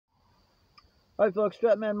Alright folks,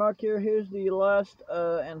 Stratman Mark here. Here's the last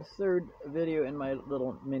and third video in my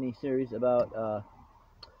little mini series about, so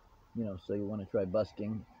you want to try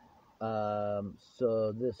busking.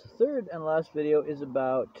 So this third and last video is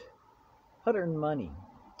about how to earn money.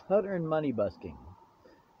 How to earn money busking.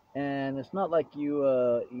 And it's not like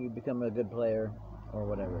you become a good player or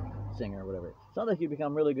whatever, singer or whatever. It's not like you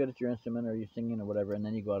become really good at your instrument or you're singing or whatever, and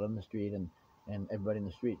then you go out on the street and everybody in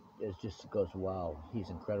the street goes, wow, he's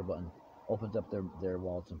incredible, and opens up their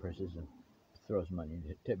wallets and purses and throws money into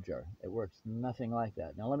a tip jar. It works nothing like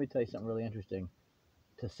that. Now let me tell you something really interesting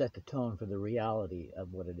to set the tone for the reality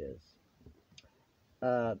of what it is.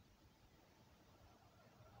 To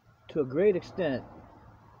a great extent,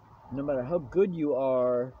 no matter how good you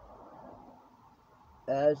are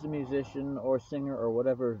as a musician or singer or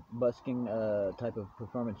whatever busking type of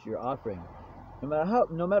performance you're offering,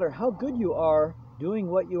 no matter how good you are doing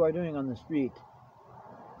what you are doing on the street,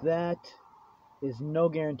 that is no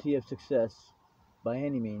guarantee of success by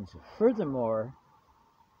any means. Furthermore,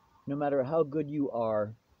 no matter how good you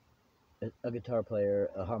are, a guitar player,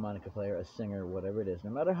 a harmonica player, a singer, whatever it is, no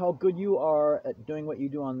matter how good you are at doing what you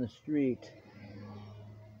do on the street,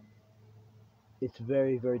 it's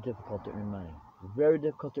very, very difficult to earn money. It's very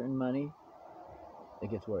difficult to earn money. It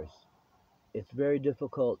gets worse. It's very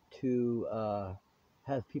difficult to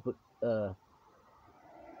have people.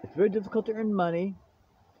 It's very difficult to earn money.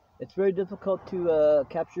 It's very difficult to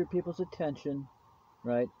capture people's attention,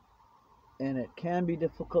 right? And it can be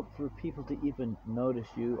difficult for people to even notice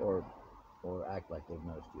you or act like they've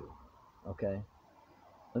noticed you. Okay?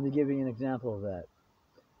 Let me give you an example of that.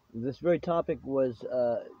 This very topic was,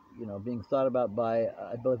 being thought about by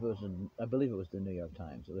I believe it was the New York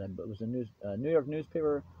Times. It was a New York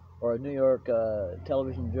newspaper or a New York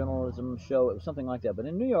television journalism show. It was something like that. But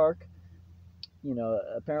in New York,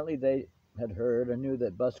 apparently they had heard or knew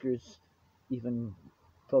that buskers, even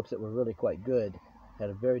folks that were really quite good, had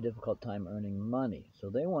a very difficult time earning money. So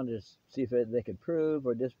they wanted to see if they could prove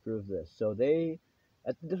or disprove this. So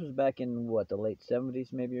this was back in the late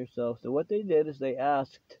 70s maybe or so. So what they did is they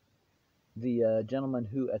asked the gentleman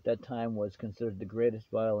who at that time was considered the greatest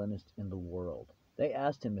violinist in the world. They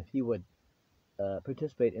asked him if he would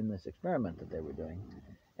participate in this experiment that they were doing.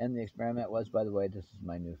 And the experiment was, by the way, this is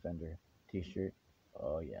my new Fender t-shirt.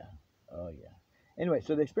 Oh yeah. Oh yeah. Anyway,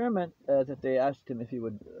 so the experiment that they asked him if he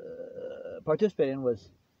would participate in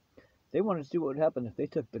was, they wanted to see what would happen if they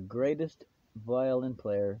took the greatest violin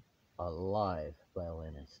player alive.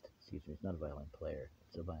 Violinist. Excuse me, it's not a violin player.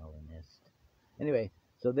 It's a violinist. Anyway,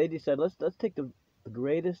 so they decided, let's take the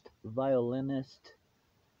greatest violinist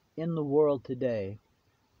in the world today.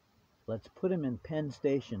 Let's put him in Penn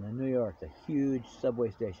Station in New York, the huge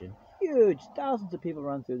subway station. Huge! Thousands of people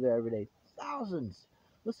run through there every day. Thousands!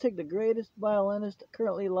 Let's take the greatest violinist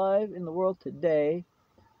currently alive in the world today.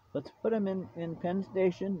 Let's put him in Penn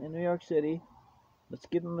Station in New York City. Let's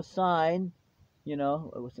give him a sign,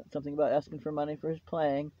 something about asking for money for his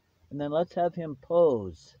playing. And then let's have him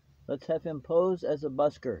pose. Let's have him pose as a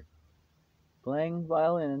busker, playing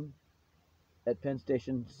violin at Penn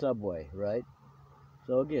Station subway, right?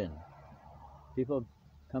 So again, people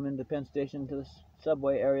come into Penn Station to the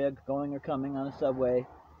subway area, going or coming on a subway.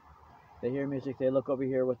 They hear music, they look over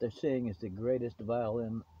here, what they're seeing is the greatest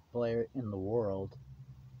violin player in the world,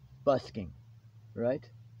 busking, right?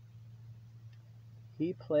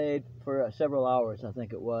 He played for several hours, I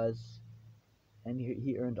think it was, and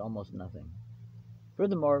he earned almost nothing.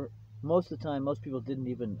 Furthermore, most of the time, most people didn't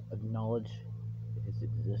even acknowledge his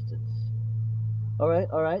existence. All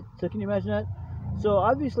right. So can you imagine that? So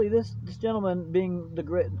obviously, this gentleman, being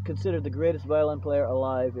considered the greatest violin player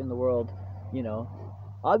alive in the world,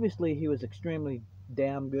 obviously he was extremely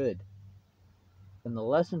damn good. And the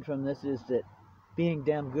lesson from this is that being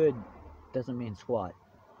damn good doesn't mean squat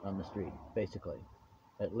on the street, basically.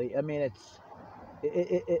 At least, I mean, it's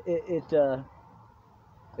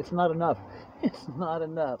not enough. It's not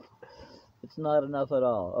enough. It's not enough at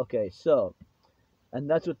all. Okay, so, and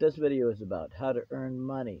that's what this video is about, how to earn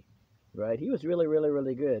money, right? He was really, really,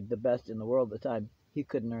 really good, the best in the world at the time. He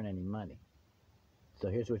couldn't earn any money. So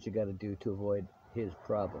here's what you got to do to avoid his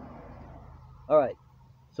problem. All right,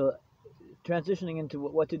 so transitioning into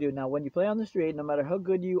what to do. Now, when you play on the street, no matter how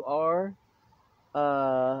good you are,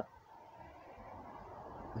 the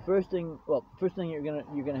first thing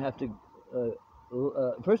you're gonna have to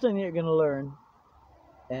first thing that you're gonna learn,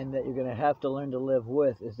 and that you're gonna have to learn to live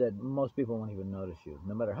with, is that most people won't even notice you.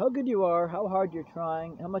 No matter how good you are, how hard you're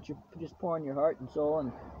trying, how much you're just pouring your heart and soul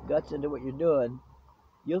and guts into what you're doing,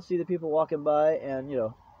 you'll see the people walking by, and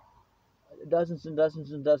dozens and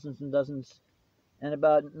dozens and dozens and dozens, and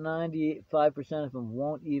about 95% of them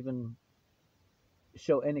won't even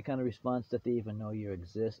show any kind of response that they even know you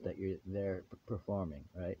exist, that you're there performing,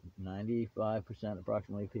 right? 95%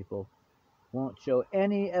 approximately people won't show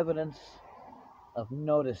any evidence of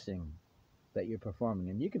noticing that you're performing,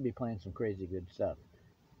 and you can be playing some crazy good stuff.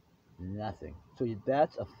 Nothing. So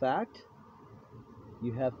that's a fact.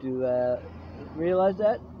 You have to realize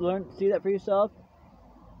that, learn, see that for yourself,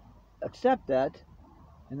 accept that,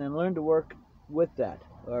 and then learn to work with that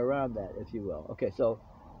or around that, if you will. Okay, so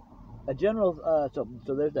a general.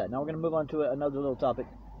 So there's that. Now we're going to move on to another little topic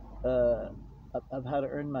uh, of how to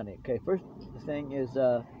earn money. Okay, first thing is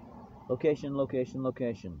location, location,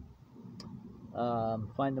 location.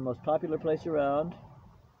 Find the most popular place around.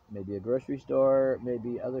 Maybe a grocery store,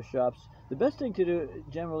 maybe other shops. The best thing to do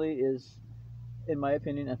generally is, in my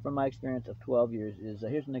opinion, and from my experience of 12 years, is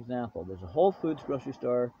here's an example. There's a Whole Foods grocery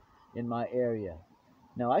store in my area.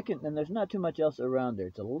 Now and there's not too much else around there.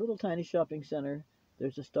 It's a little tiny shopping center.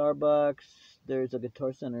 There's a Starbucks. There's a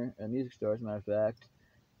guitar center, a music store, as a matter of fact.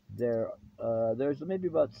 There's maybe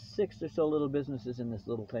about 6 or so little businesses in this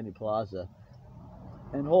little tiny plaza,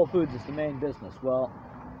 and Whole Foods is the main business. Well,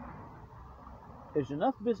 there's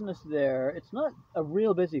enough business there. It's not a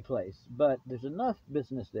real busy place, but there's enough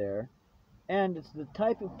business there, and it's the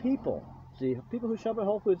type of people. See, people who shop at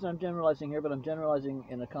Whole Foods, I'm generalizing here, but I'm generalizing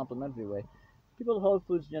in a complimentary way. People at Whole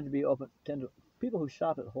Foods people who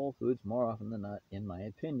shop at Whole Foods more often than not, in my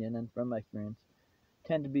opinion and from my experience,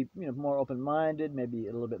 tend to be more open-minded, maybe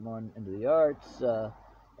a little bit more into the arts, and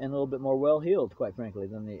a little bit more well-heeled, quite frankly,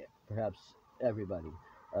 than perhaps everybody.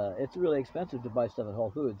 It's really expensive to buy stuff at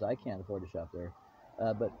Whole Foods. I can't afford to shop there,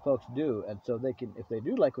 but folks do, and so they can, if they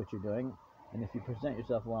do like what you're doing, and if you present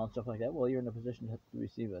yourself well and stuff like that, well, you're in a position to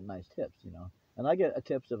receive a nice tips. And I get a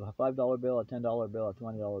tips of a $5 bill, a $10 bill, a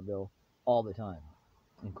 $20 bill all the time,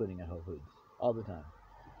 including at Whole Foods, all the time.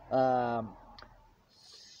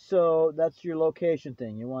 So that's your location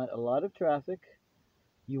thing. You want a lot of traffic.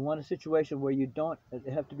 You want a situation where you don't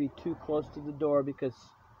have to be too close to the door because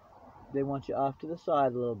they want you off to the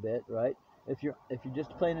side a little bit, right? If you're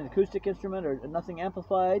just playing an acoustic instrument or nothing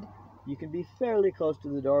amplified, you can be fairly close to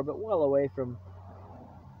the door, but well away from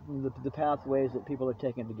the pathways that people are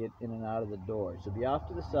taking to get in and out of the door. So be off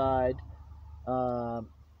to the side. Um,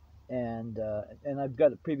 and I've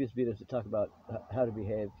got previous videos that talk about how to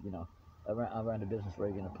behave, around a business where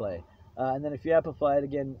you're going to play. And then if you amplify it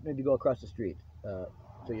again, maybe go across the street,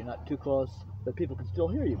 so you're not too close, but people can still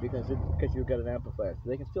hear you because you've got an amplifier, so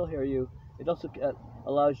they can still hear you. It also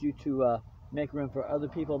allows you to make room for other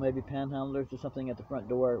people, maybe panhandlers or something at the front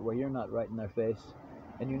door, where you're not right in their face,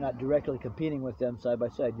 and you're not directly competing with them side by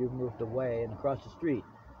side. You've moved away and across the street.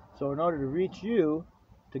 So in order to reach you,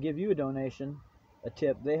 to give you a donation, a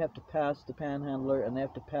tip, they have to pass the panhandler, and they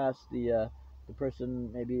have to pass the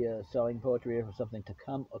person maybe selling poetry or something to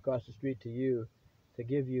come across the street to you to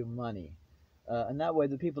give you money. And that way,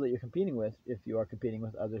 the people that you're competing with, if you are competing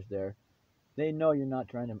with others there, they know you're not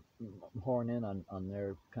trying to horn in on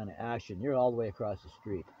their kind of action. You're all the way across the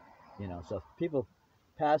street. So if people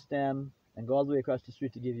pass them and go all the way across the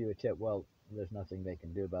street to give you a tip, well, there's nothing they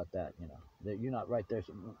can do about that. You're not right there,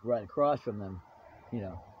 right across from them.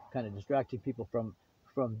 Kind of distracting people from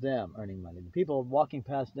them earning money. The people walking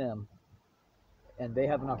past them, and they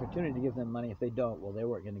have an opportunity to give them money. If they don't, well, they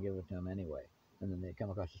weren't going to give it to them anyway. And then they come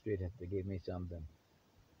across the street, if they gave me some, then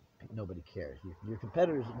nobody cares. Your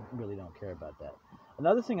competitors really don't care about that.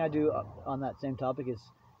 Another thing I do on that same topic is,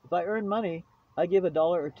 if I earn money, I give $1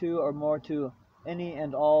 or $2 or more to any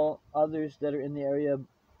and all others that are in the area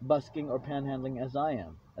busking or panhandling as I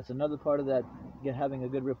am. That's another part of that, having a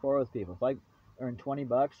good rapport with people. If I earn $20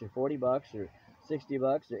 or $40 or $60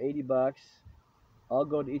 or $80, I'll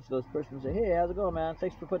go to each of those persons and say, "Hey, how's it going, man?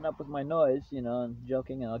 Thanks for putting up with my noise," and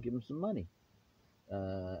joking, and I'll give them some money.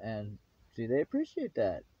 And see, they appreciate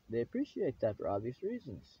that. They appreciate that for obvious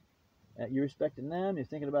reasons. You're respecting them. You're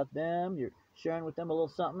thinking about them. You're sharing with them a little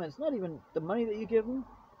something. And it's not even the money that you give them.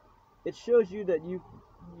 It shows you that you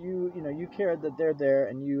care that they're there,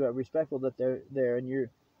 and you are respectful that they're there, and you're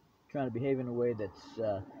trying to behave in a way that's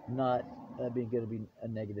not being going to be a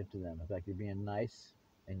negative to them. In fact, you're being nice,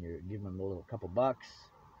 and you're giving them a little couple bucks.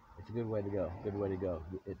 It's a good way to go. Good way to go.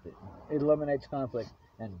 It eliminates conflict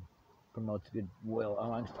and promotes goodwill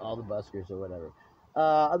amongst all the buskers or whatever.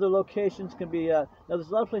 Other locations can be now. There's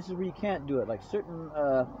a lot of places where you can't do it, like certain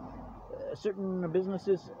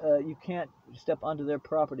businesses. You can't step onto their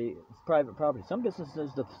property, private property. Some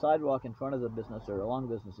businesses, the sidewalk in front of the business or along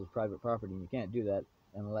the business is private property, and you can't do that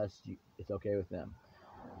unless it's okay with them.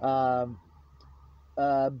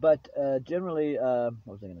 But generally, what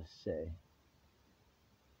was I going to say?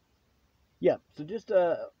 Yeah, so just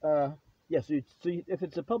yeah, so if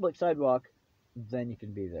it's a public sidewalk, then you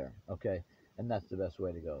can be there. Okay, and that's the best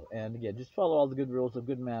way to go. And again, just follow all the good rules of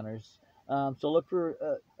good manners. So look for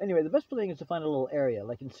anyway. The best thing is to find a little area.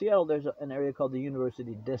 Like in Seattle, there's an area called the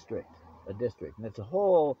University District, a district, and it's a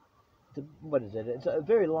whole. What is it? It's a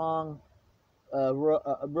very long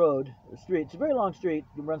road, street. It's a very long street.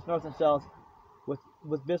 It runs north and south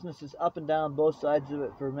with businesses up and down both sides of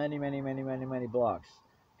it for many blocks.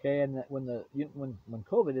 Okay, and when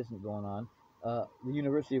COVID isn't going on, the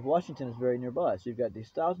University of Washington is very nearby. So you've got these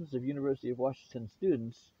thousands of University of Washington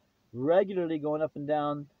students regularly going up and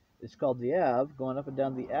down. It's called the Ave, going up and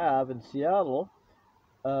down the Ave in Seattle,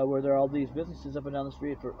 where there are all these businesses up and down the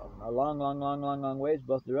street for a long ways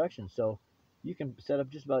both directions. So you can set up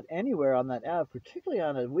just about anywhere on that Ave, particularly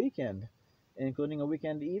on a weekend, including a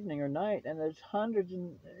weekend evening or night, and there's hundreds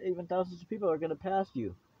and even thousands of people are going to pass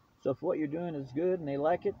you. So if what you're doing is good and they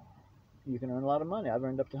like it, you can earn a lot of money. I've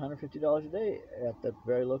earned up to $150 a day at the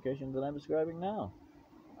very location that I'm describing now.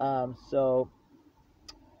 So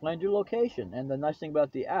find your location. And the nice thing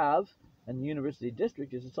about the Ave and the University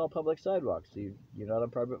District is it's all public sidewalks, so you're not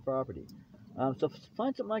on private property. So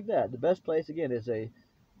find something like that. The best place again is a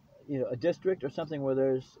district or something where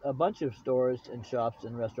there's a bunch of stores and shops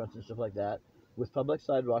and restaurants and stuff like that with public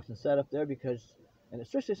sidewalks and set up there because, and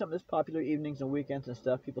especially something that's popular evenings and weekends and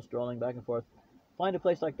stuff, people strolling back and forth. Find a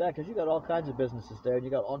place like that because you got all kinds of businesses there and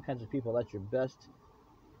you got all kinds of people. That's your best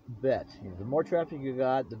bet. The more traffic you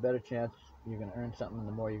got, the better chance you're going to earn something.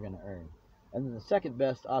 The more you're going to earn. And then the second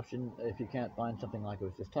best option, if you can't find something like I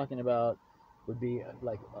was just talking about, would be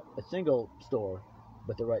like a single store,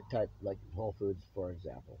 but the right type, like Whole Foods, for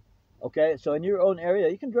example. Okay, so in your own area,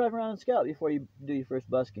 you can drive around and scout before you do your first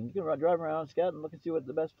busking. You can drive around and scout and look and see what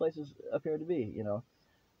the best places appear to be.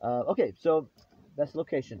 Okay, so that's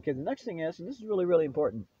location. Okay, the next thing is, and this is really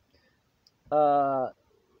important, uh,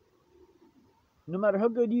 no matter how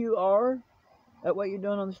good you are at what you're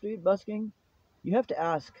doing on the street busking, you have to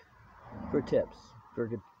ask for tips,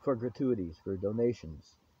 for gratuities, for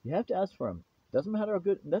donations. You have to ask for them. Doesn't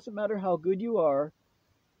matter how good you are.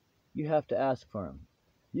 You have to ask for them.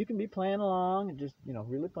 You can be playing along and just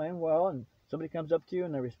really playing well, and somebody comes up to you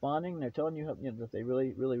and they're responding and they're telling you, that they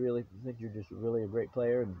really think you're just really a great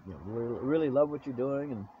player and really love what you're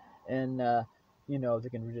doing, and they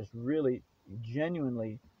can just really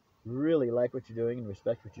genuinely really like what you're doing and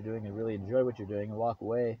respect what you're doing and really enjoy what you're doing and walk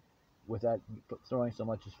away without throwing so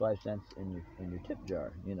much as 5 cents in your tip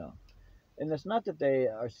jar. And it's not that they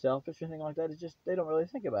are selfish or anything like that. It's just they don't really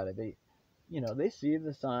think about it. They see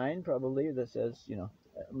the sign probably that says,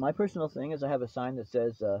 my personal thing is I have a sign that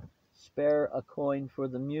says, spare a coin for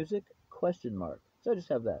the music, question mark. So I just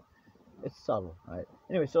have that. It's subtle, right?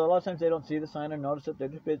 Anyway, so a lot of times they don't see the sign or notice it. They're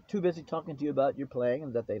just too busy talking to you about your playing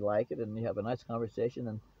and that they like it, and you have a nice conversation,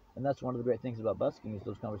 and that's one of the great things about busking is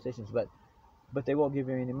those conversations. But they won't give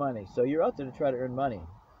you any money. So you're out there to try to earn money.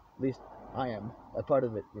 At least I am a part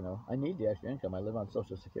of it. I need the extra income. I live on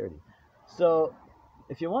Social Security. So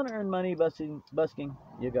if you want to earn money busking,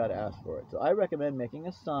 you got to ask for it. So I recommend making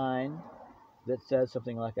a sign that says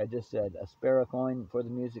something like I just said, a spare a coin for the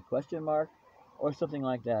music, question mark, or something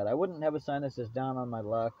like that. I wouldn't have a sign that says down on my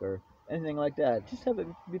luck or anything like that. Just have it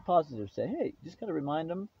be positive. Say, hey, just kind of remind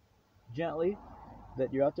them gently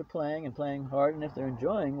that you're out there playing and playing hard, and if they're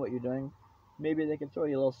enjoying what you're doing, maybe they can throw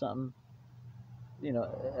you a little something,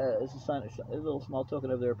 as a sign, a little small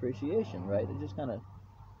token of their appreciation, right? It just kind of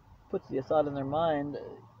puts the thought in their mind,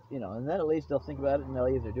 and then at least they'll think about it and they'll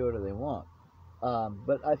either do it or they won't.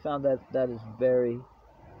 But I found that is very,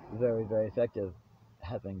 very effective,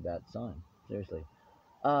 having that sign. Seriously.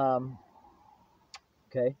 Um,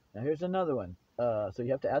 okay, now here's another one. So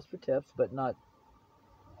you have to ask for tips, but not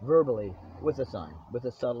verbally, with a sign, with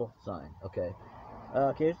a subtle sign. Okay.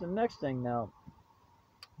 Okay, here's the next thing now.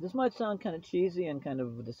 This might sound kind of cheesy and kind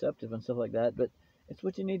of deceptive and stuff like that, but it's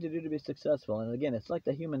what you need to do to be successful. And again, it's like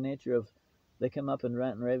the human nature of they come up and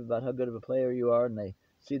rant and rave about how good of a player you are, and they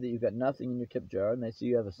see that you've got nothing in your tip jar, and they see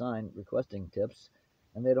you have a sign requesting tips,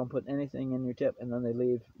 and they don't put anything in your tip, and then they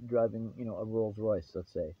leave driving, a Rolls Royce,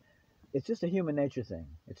 let's say. It's just a human nature thing.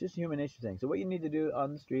 It's just a human nature thing. So what you need to do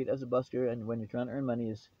on the street as a busker and when you're trying to earn money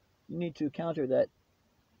is you need to counter that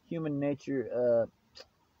human nature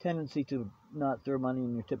tendency to not throw money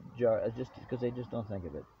in your tip jar just because they just don't think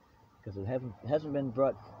of it, because it hasn't been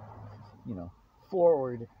brought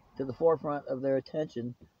forward to the forefront of their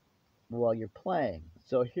attention while you're playing.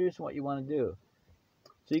 So here's what you want to do.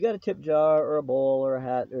 So you got a tip jar or a bowl or a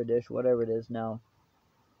hat or a dish, whatever it is. Now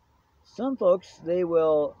some folks, they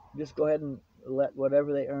will just go ahead and let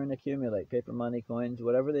whatever they earn accumulate, paper money, coins,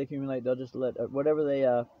 whatever they accumulate, they'll just let whatever they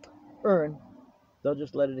earn, they'll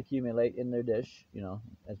just let it accumulate in their dish,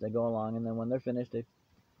 as they go along, and then when they're finished, they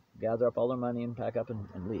gather up all their money and pack up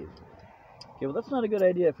and leave. Okay, well, that's not a good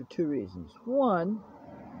idea for two reasons. One,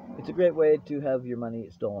 it's a great way to have your money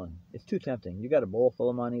stolen. It's too tempting. You got a bowl full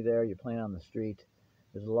of money there. You're playing on the street.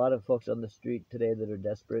 There's a lot of folks on the street today that are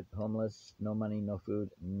desperate, homeless, no money, no food,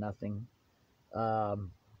 nothing.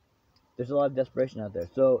 Um, there's a lot of desperation out there.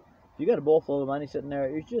 So if you got a bowl full of money sitting there,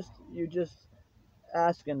 you're just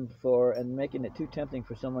asking for and making it too tempting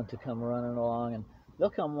for someone to come running along, and they'll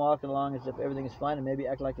come walking along as if everything is fine and maybe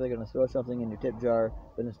act like they're going to throw something in your tip jar,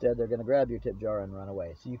 but instead they're going to grab your tip jar and run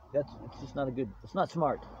away. So it's just not it's not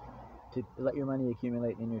smart to let your money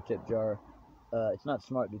accumulate in your tip jar. It's not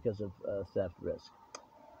smart because of theft risk.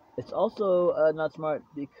 It's also not smart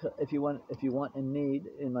because if you want and need,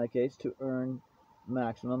 in my case, to earn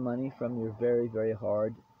maximum money from your very very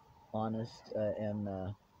hard, honest, and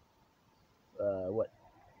what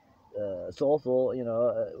soulful,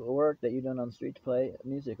 work that you're doing on the street to play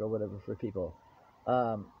music or whatever for people.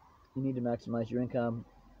 Um, you need to maximize your income.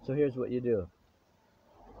 So here's what you do.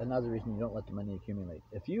 Another reason you don't let the money accumulate.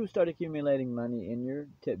 If you start accumulating money in your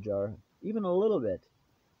tip jar, even a little bit,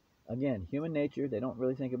 again, human nature, they don't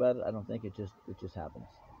really think about it. I don't think it just happens.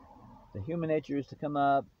 The human nature is to come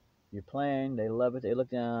up, you're playing, they love it, they look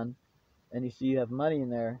down, and you see you have money in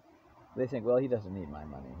there. They think, well, he doesn't need my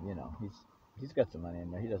money. He's got some money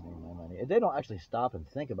in there. He doesn't need my money. And they don't actually stop and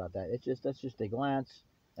think about that. That's just a glance,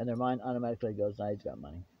 and their mind automatically goes, "Ah, he's got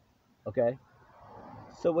money." Okay.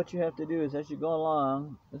 So what you have to do is, as you go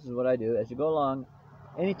along, this is what I do. As you go along,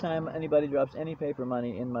 anytime anybody drops any paper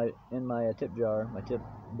money in my tip jar, my tip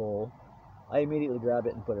bowl, I immediately grab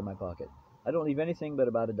it and put it in my pocket. I don't leave anything but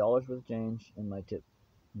about $1 worth of change in my tip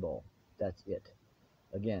bowl. That's it.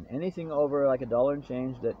 Again, anything over like $1 and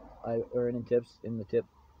change that I earn in tips in the tip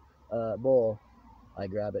bowl, I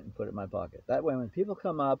grab it and put it in my pocket. That way, when people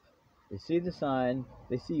come up, they see the sign,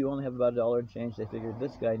 they see you only have about $1 and change, they figure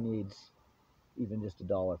this guy needs even just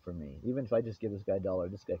 $1 from me. Even if I just give this guy $1,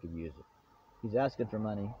 this guy could use it. He's asking for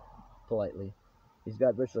money, politely. He's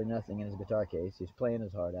got virtually nothing in his guitar case. He's playing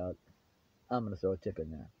his heart out. I'm going to throw a tip in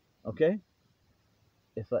there. Okay?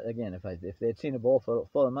 If they had seen a bowl full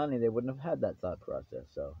of money, they wouldn't have had that thought process.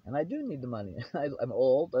 So, and I do need the money. I'm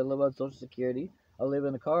old. I live on Social Security. I live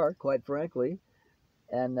in a car, quite frankly,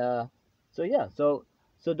 and so yeah. So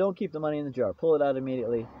don't keep the money in the jar. Pull it out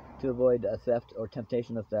immediately to avoid theft or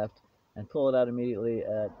temptation of theft, and pull it out immediately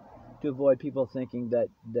to avoid people thinking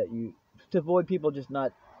to avoid people just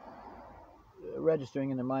not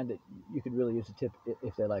registering in their mind that you could really use a tip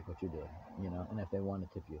if they like what you're doing, and if they want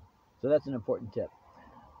to tip you. So that's an important tip.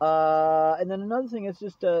 And then another thing is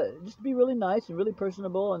just to be really nice and really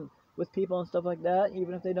personable and with people and stuff like that,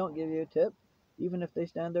 even if they don't give you a tip, even if they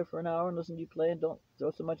stand there for an hour and listen to you play and don't throw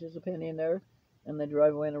so much as a penny in there, and they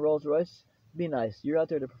drive away in a Rolls Royce. Be nice. You're out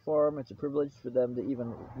there to perform. It's a privilege for them to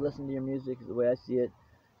even listen to your music, the way I see it.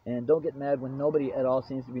 And don't get mad when nobody at all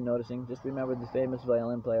seems to be noticing. Just remember the famous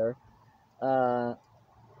violin player. Uh,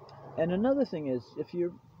 and another thing is, if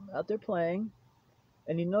you're out there playing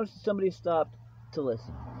and you notice somebody stopped to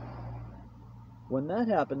listen, when that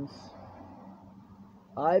happens,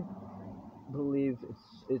 I believe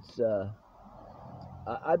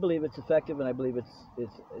I believe it's effective, and I believe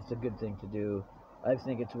it's a good thing to do. I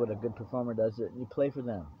think it's what a good performer does. It you play for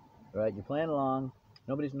them, right? You're playing along,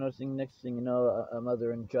 nobody's noticing. Next thing you know, a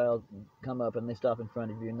mother and child come up and they stop in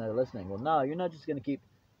front of you and they're listening. Well, now you're not just going to keep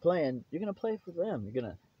playing. You're going to play for them. You're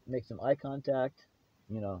going to make some eye contact.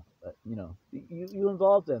 You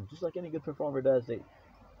involve them just like any good performer does. They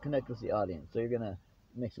connect with the audience. So you're going to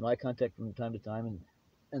make some eye contact from time to time,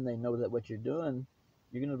 and they know that what you're doing,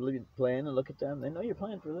 you're going to be playing and look at them. They know you're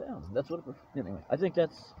playing for them. That's what anyway. I think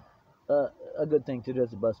that's a good thing to do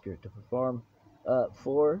as a busker, to perform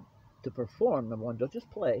number one. Don't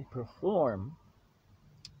just play, perform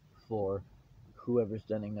for whoever's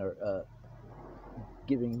standing there,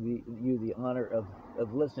 giving you the honor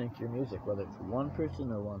of listening to your music, whether it's one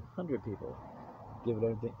person or 100 people. Give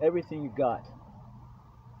it everything you got,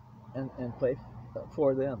 and play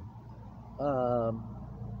for them.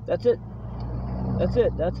 That's it.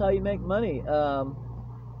 That's how you make money.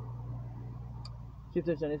 See if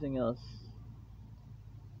there's anything else.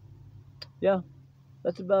 Yeah,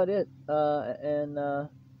 that's about it. And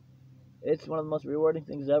it's one of the most rewarding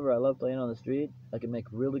things ever. I love playing on the street. I can make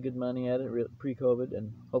really good money at it pre-COVID,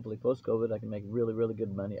 and hopefully post-COVID I can make really, really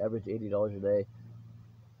good money. Average $80 a day.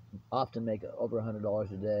 Often make over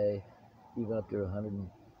 $100 a day, even up to $120,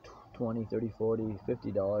 $30, $40,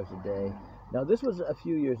 $50 a day. Now this was a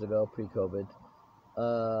few years ago, pre-COVID,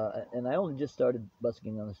 and I only just started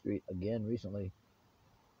busking on the street again recently.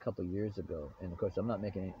 couple years ago, and of course I'm not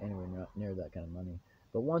making anywhere near that kind of money.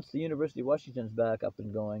 But once the University of Washington is back up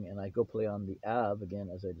and going, and I go play on the Ave again,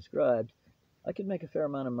 as I described, I can make a fair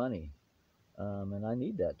amount of money, and I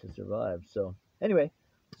need that to survive. So anyway,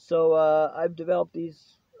 so I've developed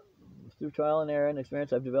these through trial and error and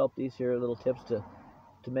experience. I've developed these here little tips to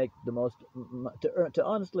make the most to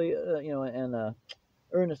honestly, and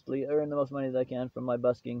earnestly earn the most money that I can from my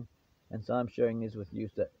busking, and so I'm sharing these with you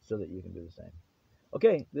so that you can do the same.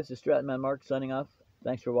 Okay, this is Stratman Mark signing off.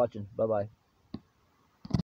 Thanks for watching. Bye bye.